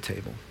bring to the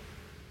table.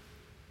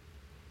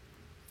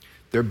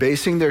 They're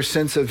basing their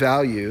sense of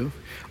value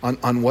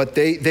on what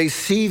they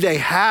see they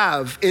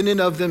have in and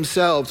of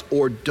themselves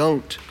or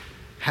don't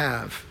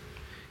have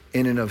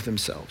in and of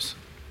themselves.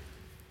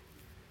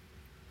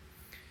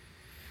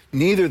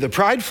 Neither the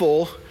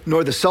prideful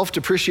nor the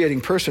self-depreciating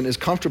person is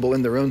comfortable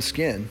in their own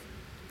skin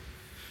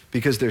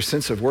because their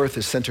sense of worth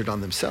is centered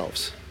on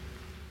themselves.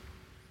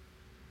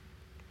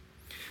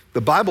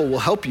 The Bible will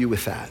help you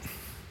with that.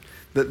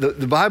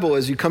 The Bible,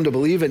 as you come to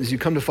believe it, as you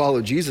come to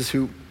follow Jesus,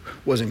 who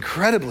was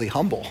incredibly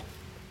humble,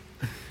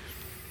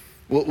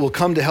 will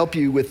come to help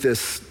you with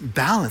this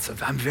balance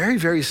of I'm very,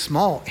 very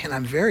small and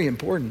I'm very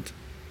important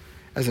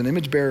as an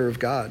image bearer of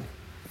God.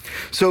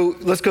 So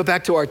let's go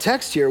back to our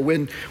text here.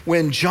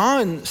 When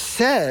John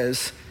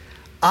says,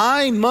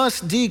 I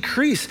must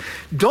decrease,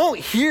 don't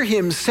hear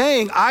him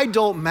saying, I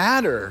don't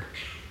matter.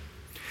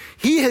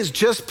 He has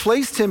just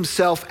placed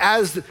himself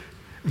as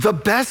the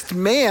best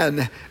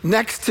man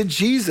next to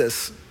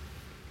Jesus,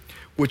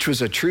 which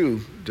was a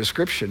true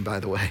description, by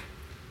the way.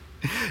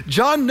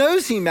 John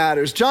knows he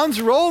matters.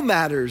 John's role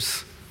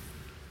matters.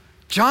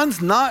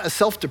 John's not a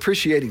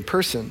self-depreciating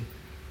person.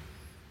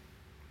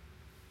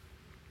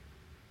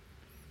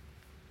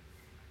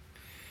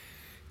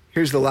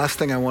 Here's the last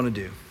thing I want to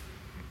do,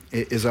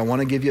 is I want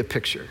to give you a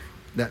picture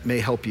that may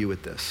help you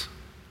with this.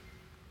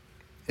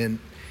 And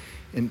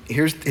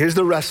here's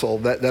the wrestle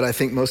that I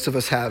think most of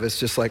us have. It's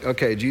just like,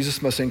 okay,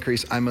 Jesus must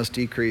increase, I must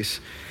decrease.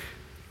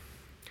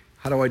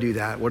 How do I do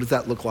that? What does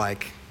that look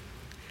like?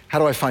 How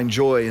do I find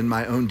joy in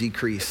my own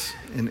decrease?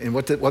 And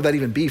what would that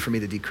even be for me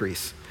to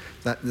decrease?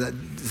 That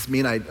does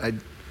mean I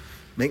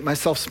make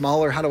myself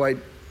smaller? How do I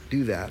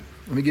do that?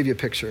 Let me give you a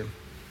picture.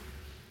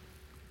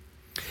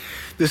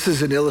 This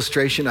is an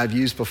illustration I've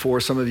used before.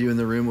 Some of you in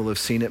the room will have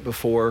seen it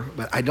before,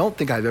 but I don't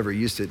think I've ever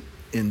used it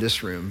in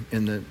this room,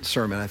 in the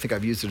sermon. I think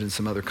I've used it in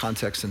some other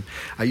contexts, and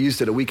I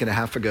used it a week and a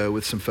half ago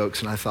with some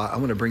folks, and I thought, I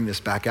want to bring this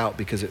back out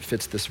because it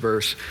fits this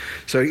verse.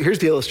 So here's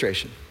the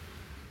illustration.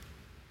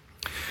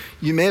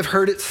 You may have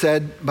heard it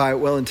said by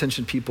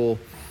well-intentioned people,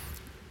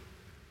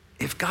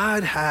 if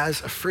God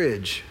has a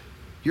fridge,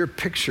 your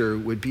picture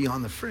would be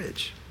on the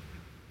fridge.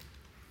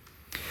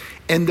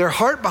 And their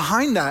heart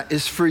behind that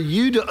is for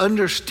you to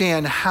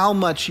understand how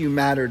much you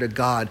matter to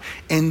God,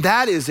 and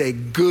that is a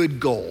good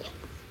goal.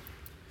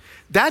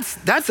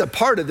 That's a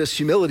part of this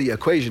humility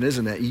equation,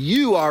 isn't it?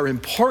 You are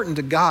important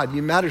to God.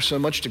 You matter so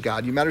much to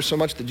God. You matter so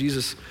much that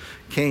Jesus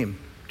came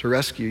to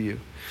rescue you.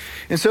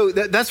 And so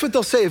that's what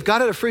they'll say. If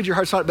God had a fridge, your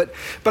heart's not. But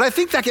I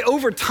think that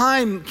over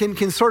time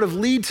can sort of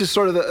lead to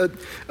sort of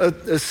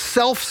a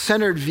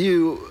self-centered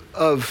view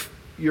of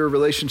your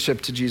relationship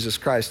to Jesus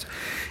Christ.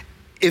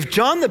 If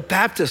John the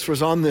Baptist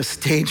was on this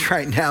stage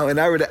right now and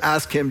I were to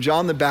ask him,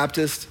 John the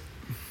Baptist,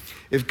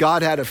 if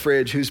God had a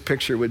fridge, whose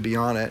picture would be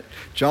on it?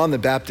 John the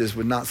Baptist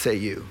would not say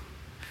you.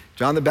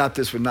 John the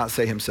Baptist would not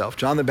say himself.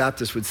 John the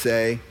Baptist would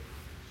say,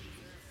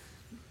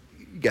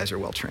 you guys are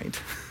well trained.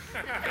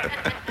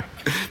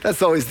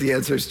 That's always the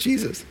answer, is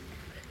Jesus.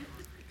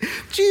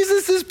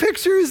 Jesus'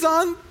 picture is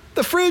on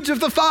the fridge of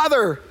the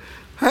Father.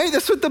 Right?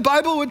 That's what the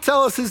Bible would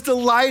tell us. His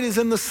delight is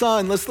in the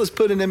Son. Let's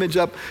put an image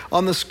up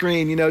on the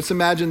screen. You know, it's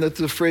imagine that's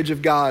the fridge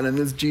of God and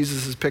there's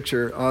Jesus'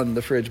 picture on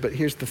the fridge. But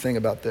here's the thing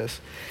about this.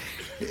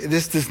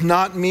 This does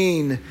not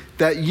mean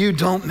that you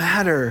don't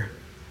matter.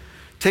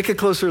 Take a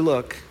closer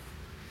look.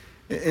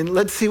 And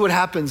let's see what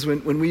happens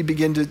when we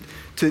begin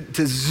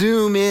to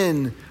zoom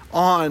in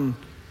on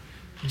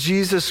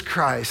Jesus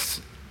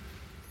Christ.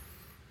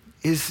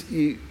 Is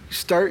you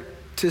start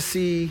to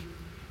see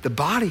the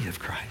body of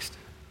Christ.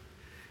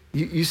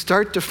 You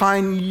start to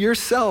find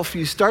yourself.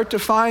 You start to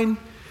find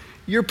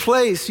your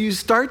place. You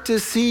start to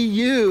see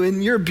you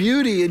and your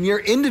beauty and your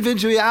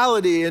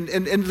individuality and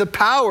the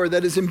power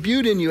that is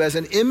imbued in you as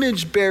an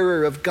image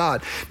bearer of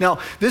God. Now,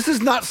 this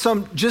is not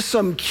just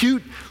some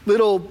cute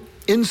little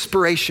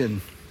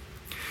inspiration.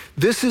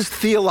 This is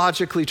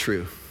theologically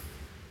true.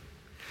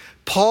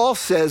 Paul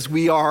says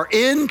we are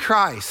in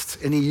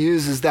Christ, and he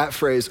uses that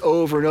phrase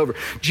over and over.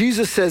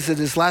 Jesus says at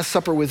his Last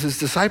Supper with his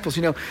disciples,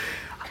 you know,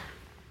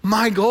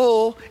 my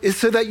goal is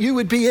so that you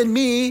would be in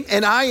me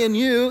and I in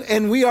you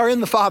and we are in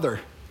the Father.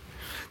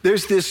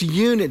 There's this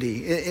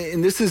unity,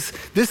 and this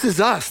is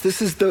us.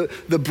 This is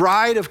the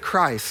bride of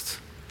Christ.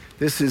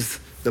 This is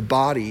the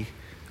body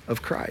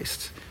of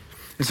Christ.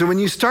 And so when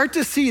you start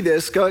to see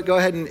this, go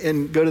ahead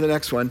and go to the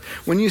next one.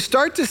 When you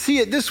start to see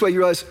it this way, you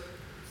realize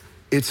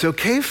it's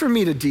okay for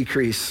me to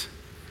decrease.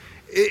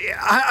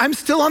 I'm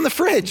still on the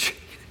fridge.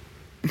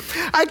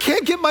 I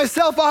can't get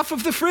myself off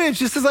of the fridge,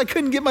 just as I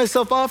couldn't get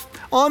myself off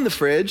on the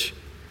fridge,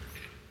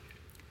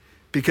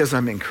 because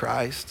I'm in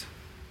Christ.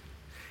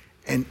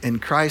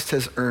 And Christ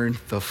has earned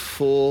the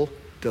full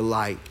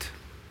delight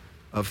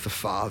of the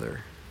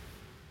Father.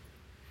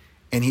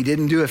 And he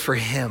didn't do it for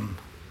him.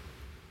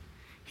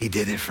 He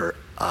did it for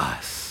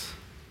us.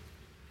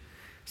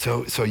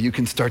 So you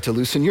can start to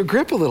loosen your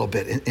grip a little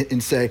bit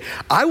and say,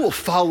 I will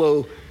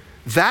follow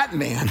that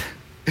man.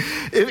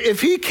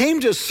 If he came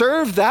to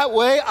serve that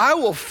way, I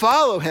will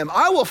follow him.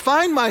 I will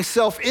find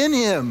myself in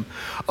him.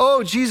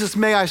 Oh, Jesus,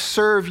 may I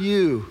serve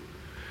you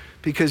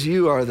because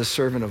you are the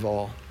servant of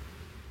all.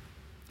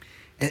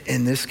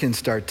 And this can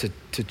start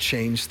to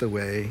change the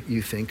way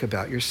you think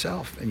about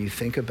yourself and you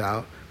think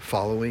about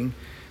following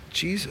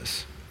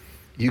Jesus.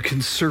 You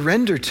can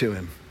surrender to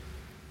him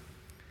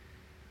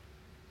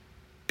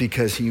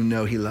because you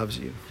know he loves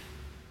you.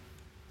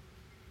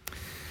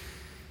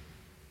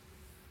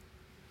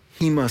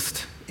 He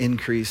must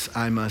increase,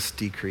 I must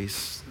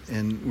decrease.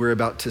 And we're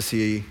about to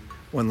see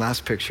one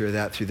last picture of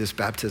that through this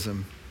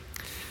baptism.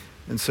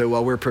 And so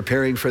while we're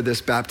preparing for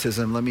this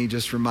baptism, let me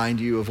just remind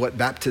you of what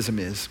baptism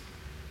is.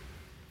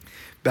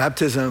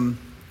 Baptism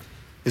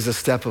is a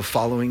step of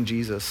following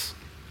Jesus.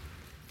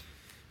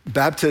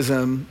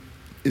 Baptism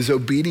is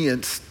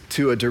obedience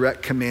to a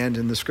direct command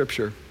in the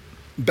scripture.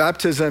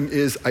 Baptism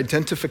is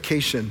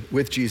identification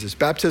with Jesus.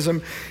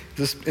 Baptism,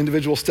 this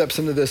individual steps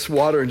into this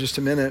water in just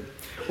a minute.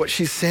 What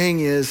she's saying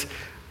is,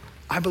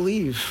 I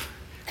believe.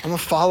 I'm a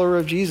follower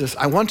of Jesus.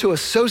 I want to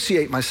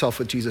associate myself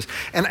with Jesus.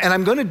 And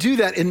I'm going to do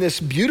that in this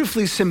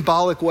beautifully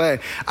symbolic way.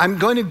 I'm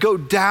going to go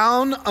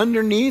down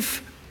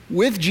underneath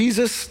with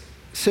Jesus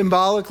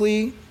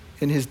symbolically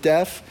in his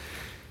death.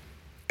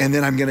 And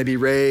then I'm going to be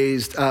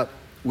raised up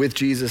with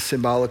Jesus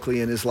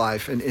symbolically in his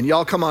life. And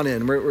y'all come on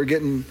in. We're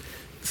getting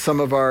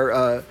some of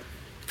our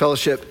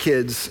fellowship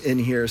kids in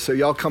here. So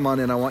y'all come on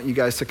in. I want you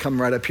guys to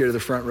come right up here to the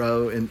front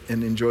row and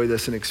enjoy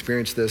this and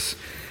experience this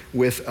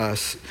with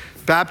us.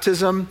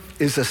 Baptism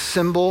is a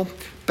symbol.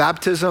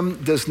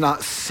 Baptism does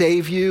not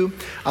save you.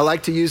 I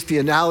like to use the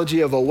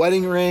analogy of a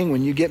wedding ring.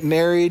 When you get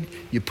married,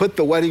 you put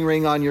the wedding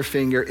ring on your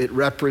finger. It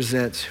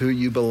represents who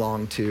you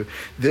belong to.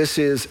 This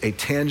is a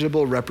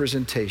tangible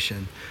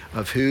representation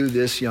of who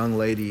this young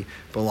lady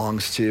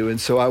belongs to.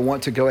 And so I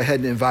want to go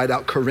ahead and invite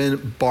out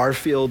Corinne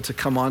Barfield to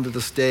come onto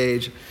the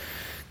stage.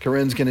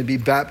 Corinne's going to be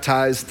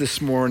baptized this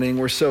morning.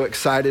 We're so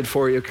excited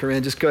for you,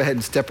 Corinne. Just go ahead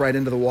and step right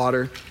into the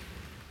water.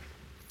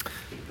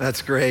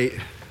 That's great.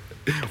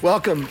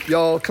 Welcome,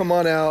 y'all. Come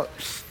on out.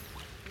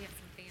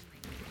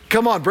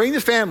 Come on, bring the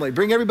family.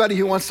 Bring everybody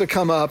who wants to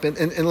come up.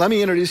 And let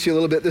me introduce you a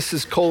little bit. This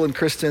is Cole and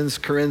Kristen's,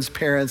 Corinne's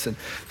parents and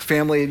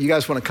family. If you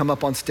guys want to come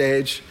up on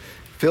stage,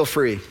 feel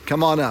free.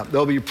 Come on up.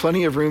 There'll be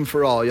plenty of room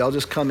for all. Y'all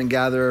just come and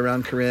gather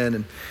around Corinne.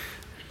 And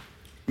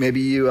maybe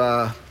you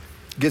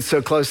get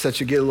so close that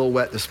you get a little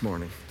wet this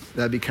morning.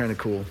 That'd be kind of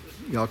cool.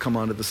 Y'all come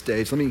onto the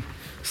stage. Let me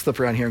slip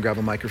around here and grab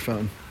a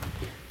microphone.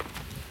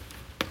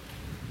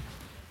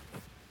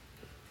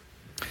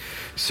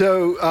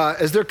 So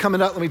as they're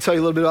coming up, let me tell you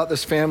a little bit about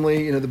this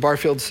family. You know, the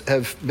Barfields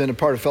have been a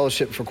part of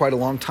fellowship for quite a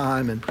long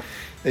time, and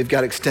they've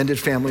got extended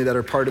family that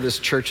are part of this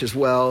church as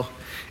well.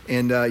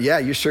 And yeah,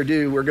 you sure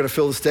do. We're going to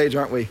fill the stage,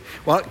 aren't we?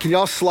 Well, can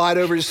y'all slide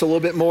over just a little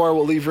bit more?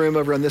 We'll leave room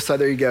over on this side.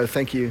 There you go.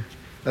 Thank you.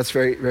 That's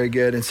very, very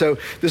good. And so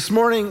this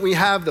morning we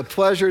have the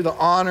pleasure, the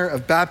honor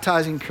of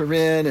baptizing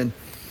Corinne.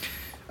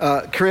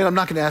 And Corinne, I'm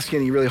not going to ask you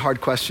any really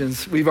hard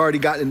questions. We've already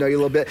gotten to know you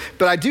a little bit,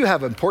 but I do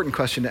have an important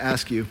question to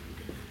ask you.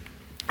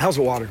 How's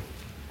the water?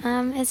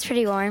 It's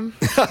pretty warm.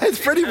 It's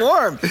pretty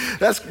warm.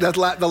 That's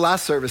the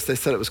last service, they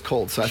said it was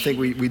cold. So I think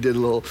we did a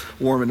little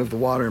warming of the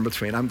water in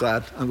between. I'm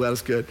glad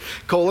it's good.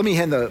 Cole, let me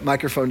hand the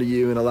microphone to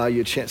you and allow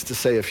you a chance to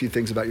say a few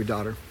things about your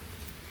daughter.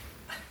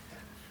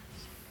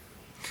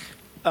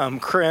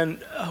 Corinne,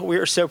 we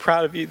are so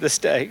proud of you this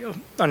day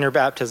on your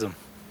baptism.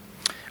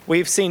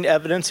 We've seen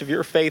evidence of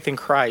your faith in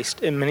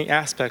Christ in many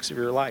aspects of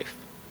your life.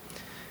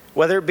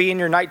 Whether it be in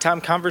your nighttime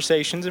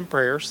conversations and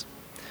prayers,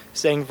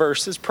 saying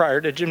verses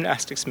prior to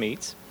gymnastics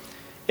meets,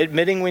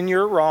 admitting when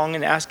you're wrong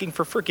and asking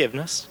for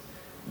forgiveness,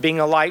 being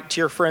a light to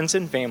your friends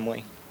and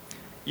family,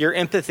 your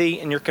empathy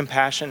and your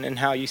compassion in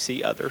how you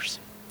see others.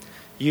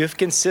 You have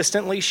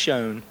consistently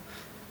shown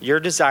your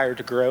desire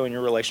to grow in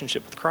your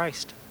relationship with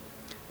Christ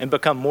and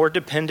become more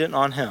dependent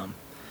on him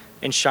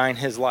and shine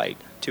his light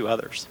to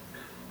others.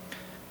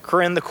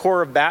 Corinne, the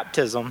core of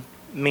baptism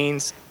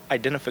means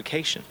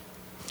identification.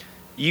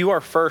 You are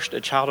first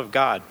a child of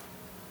God.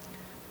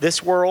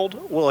 This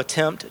world will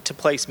attempt to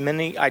place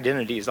many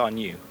identities on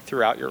you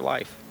throughout your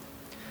life.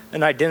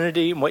 An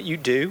identity in what you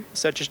do,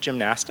 such as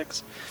gymnastics,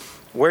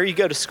 where you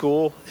go to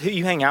school, who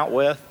you hang out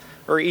with,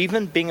 or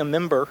even being a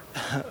member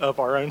of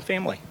our own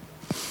family.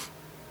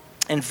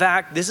 In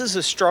fact, this is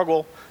a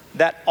struggle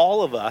that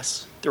all of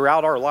us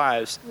throughout our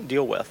lives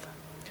deal with.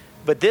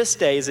 But this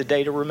day is a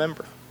day to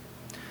remember.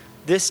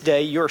 This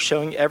day you're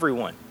showing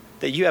everyone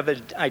that you have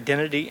an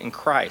identity in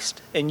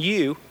Christ, and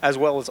you, as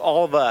well as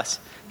all of us,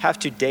 have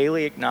to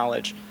daily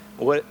acknowledge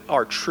what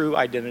our true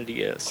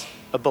identity is,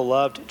 a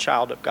beloved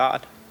child of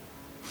God.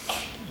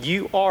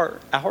 You are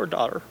our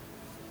daughter,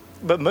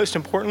 but most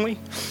importantly,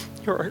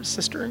 you're our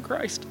sister in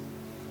Christ.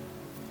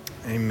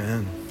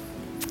 Amen.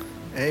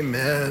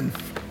 Amen.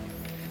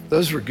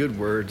 Those were good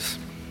words.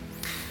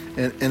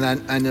 And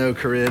I know,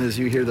 Corinne, as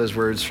you hear those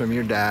words from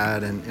your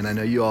dad, and I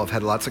know you all have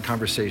had lots of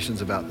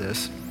conversations about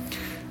this,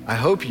 I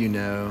hope you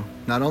know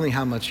not only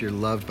how much you're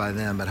loved by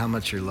them, but how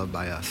much you're loved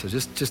by us. So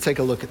just take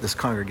a look at this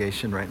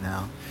congregation right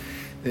now.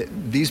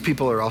 These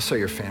people are also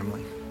your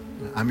family.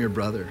 I'm your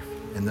brother,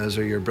 and those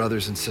are your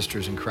brothers and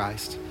sisters in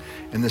Christ.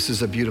 And this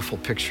is a beautiful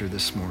picture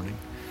this morning.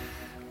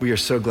 We are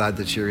so glad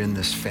that you're in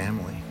this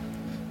family.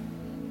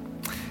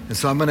 And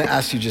so I'm going to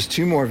ask you just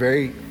two more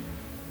very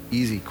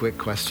easy, quick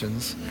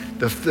questions.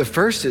 The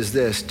first is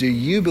this: do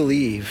you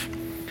believe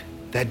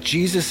that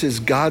Jesus is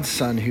God's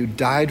son who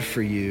died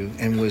for you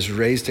and was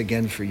raised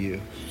again for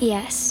you?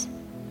 Yes.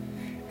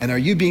 And are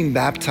you being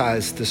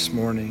baptized this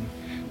morning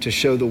to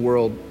show the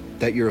world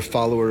that you're a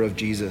follower of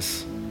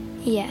Jesus?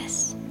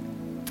 Yes.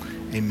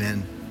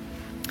 Amen.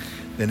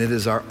 Then it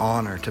is our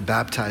honor to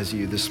baptize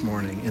you this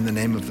morning in the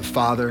name of the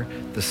Father,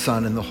 the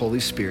Son, and the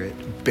Holy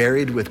Spirit,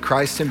 buried with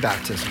Christ in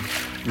baptism,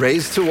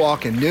 raised to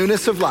walk in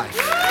newness of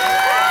life.